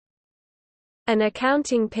An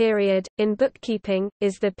accounting period, in bookkeeping,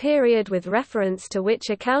 is the period with reference to which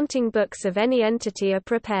accounting books of any entity are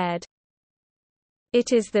prepared.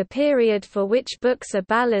 It is the period for which books are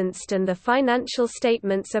balanced and the financial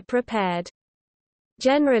statements are prepared.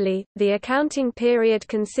 Generally, the accounting period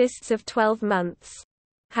consists of 12 months.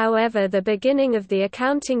 However, the beginning of the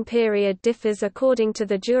accounting period differs according to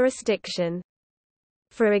the jurisdiction.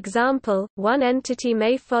 For example, one entity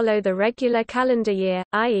may follow the regular calendar year,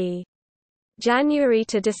 i.e., January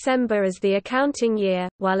to December as the accounting year,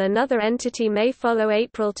 while another entity may follow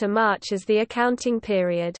April to March as the accounting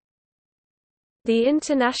period. The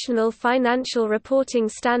International Financial Reporting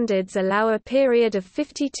Standards allow a period of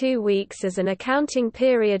 52 weeks as an accounting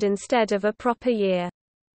period instead of a proper year.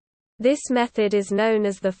 This method is known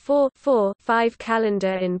as the 4-4-5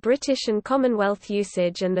 calendar in British and Commonwealth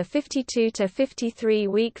usage and the 52 to 53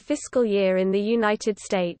 week fiscal year in the United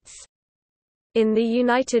States. In the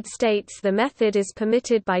United States, the method is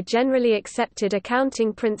permitted by generally accepted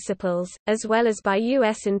accounting principles, as well as by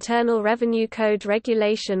U.S. Internal Revenue Code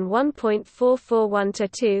Regulation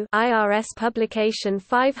 1.441-2 IRS Publication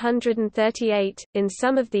 538. In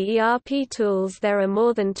some of the ERP tools, there are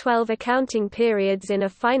more than 12 accounting periods in a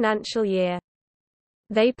financial year.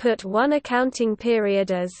 They put one accounting period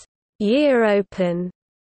as year open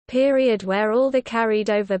period where all the carried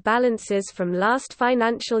over balances from last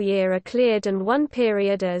financial year are cleared, and one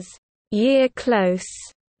period as year close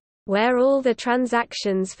where all the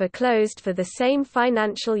transactions for closed for the same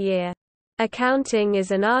financial year. Accounting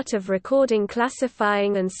is an art of recording,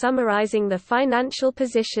 classifying and summarizing the financial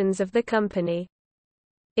positions of the company.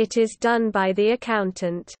 It is done by the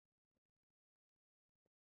accountant.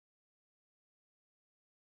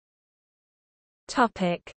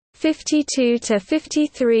 Topic: 52 to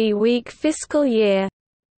 53 week fiscal year.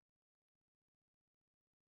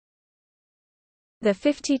 The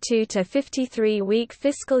 52 to 53 week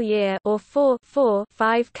fiscal year or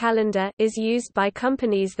 4-4-5 calendar is used by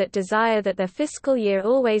companies that desire that their fiscal year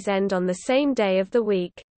always end on the same day of the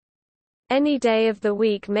week. Any day of the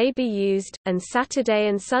week may be used, and Saturday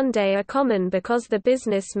and Sunday are common because the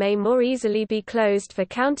business may more easily be closed for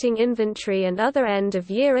counting inventory and other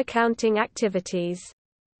end-of-year accounting activities.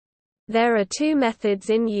 There are two methods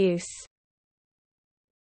in use.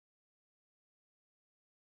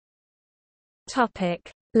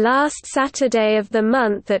 Last Saturday of the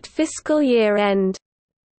month at fiscal year end.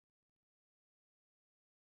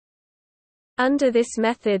 Under this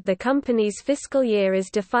method, the company's fiscal year is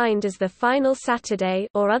defined as the final Saturday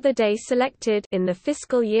or other day selected in the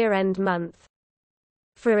fiscal year-end month.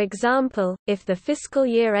 For example, if the fiscal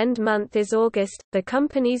year-end month is August, the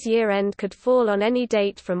company's year-end could fall on any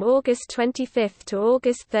date from August 25 to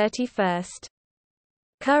August 31.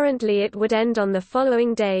 Currently it would end on the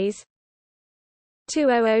following days: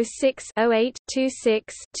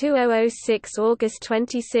 2006-08-26, 2006 August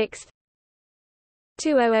 26,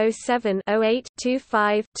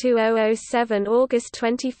 2007-08-25, 2007 August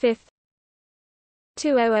 25,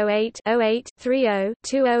 2008-08-30,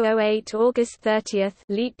 2008 August 30,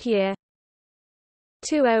 leap year,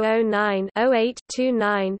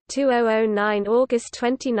 2009-08-29, 2009 August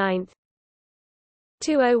 29,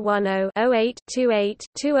 2010-08-28,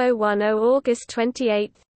 2010 August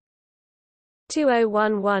 28,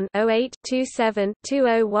 2011-08-27,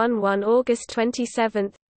 2011 August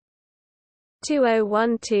 27,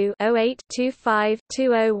 2012-08-25,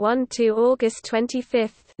 2012 August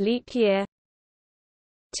 25, leap year,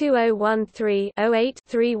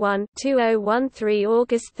 2013-08-31, 2013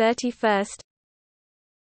 August 31,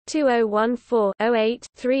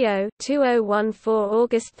 2014-08-30, 2014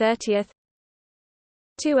 August 30,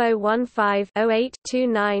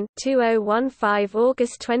 2015-08-29, 2015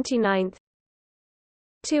 August 29,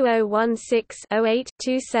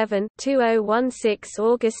 2016-08-27, 2016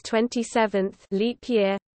 August 27, leap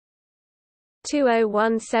year,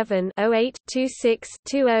 2017-08-26,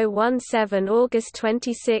 2017 August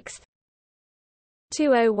 26,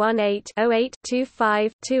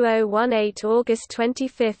 2018-08-25, 2018 August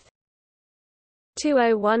 25,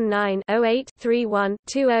 2019-08-31,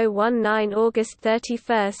 2019 August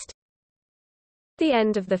 31. The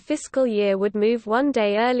end of the fiscal year would move one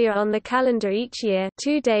day earlier on the calendar each year,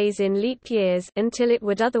 2 days in leap years, until it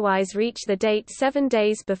would otherwise reach the date 7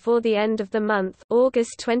 days before the end of the month,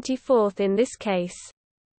 August 24 in this case.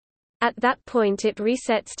 At that point it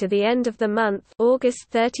resets to the end of the month,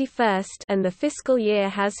 August 31, and the fiscal year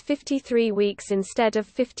has 53 weeks instead of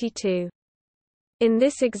 52. In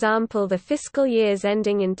this example, the fiscal years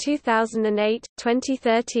ending in 2008,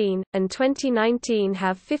 2013, and 2019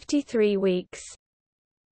 have 53 weeks.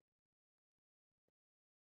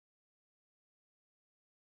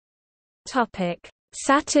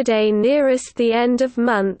 Saturday nearest the end of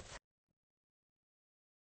month.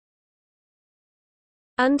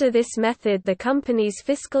 Under this method, the company's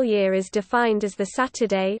fiscal year is defined as the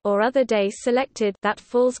Saturday or other day selected that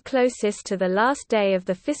falls closest to the last day of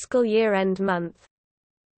the fiscal year-end month.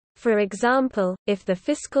 For example, if the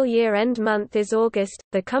fiscal year-end month is August,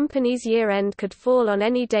 the company's year-end could fall on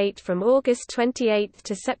any date from August 28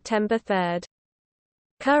 to September 3.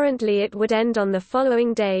 Currently it would end on the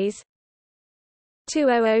following days: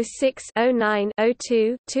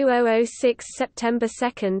 2006-09-02, 2006 September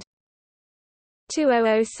 2,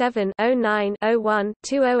 2007-09-01,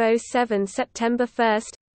 2007 September 1,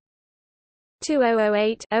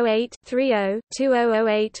 2008-08, 30,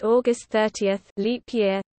 2008 August 30, leap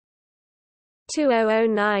year,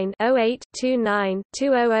 2009-08, 29,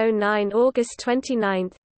 2009 August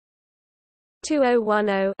 29,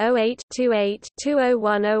 2010-08, 28,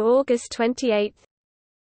 2010 August 28,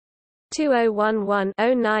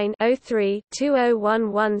 2011-09, 03,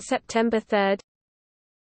 2011 September 3,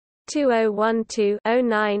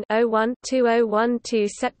 2012-09, 01, 2012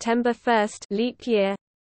 September 1, leap year,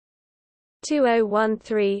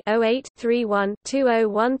 2013-08, 31,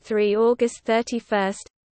 2013 August 31,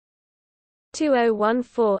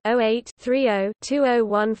 2014-08, 30,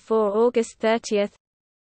 2014 August 30,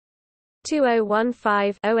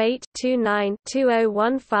 2015-08, 29,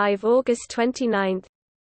 2015 August 29,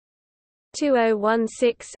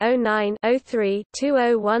 2016-09, 03,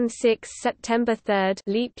 2016 September 3,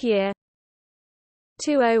 leap year,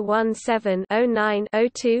 2017-09,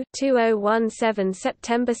 02, 2017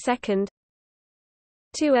 September 2,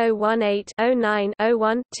 2018-09,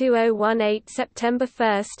 01, 2018 September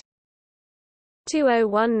 1,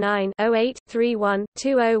 2019-08, 31,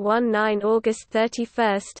 2019 August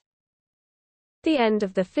 31. The end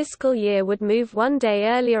of the fiscal year would move one day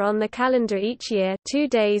earlier on the calendar each year, 2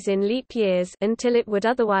 days in leap years, until it would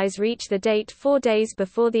otherwise reach the date 4 days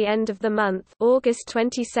before the end of the month, August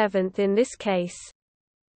 27 in this case.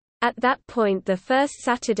 At that point the first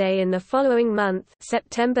Saturday in the following month,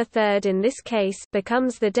 September 3 in this case,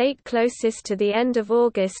 becomes the date closest to the end of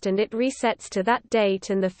August and it resets to that date,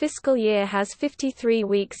 and the fiscal year has 53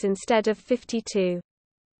 weeks instead of 52.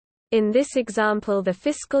 In this example, the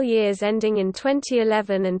fiscal years ending in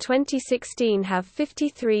 2011 and 2016 have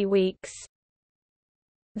 53 weeks.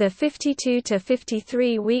 The 52 to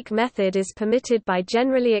 53 week method is permitted by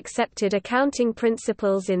generally accepted accounting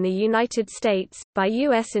principles in the United States, by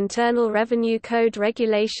U.S. Internal Revenue Code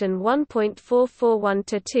Regulation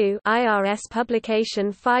 1.441-2 IRS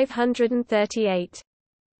Publication 538,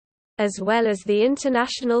 as well as the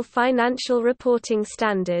International Financial Reporting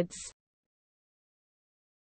Standards.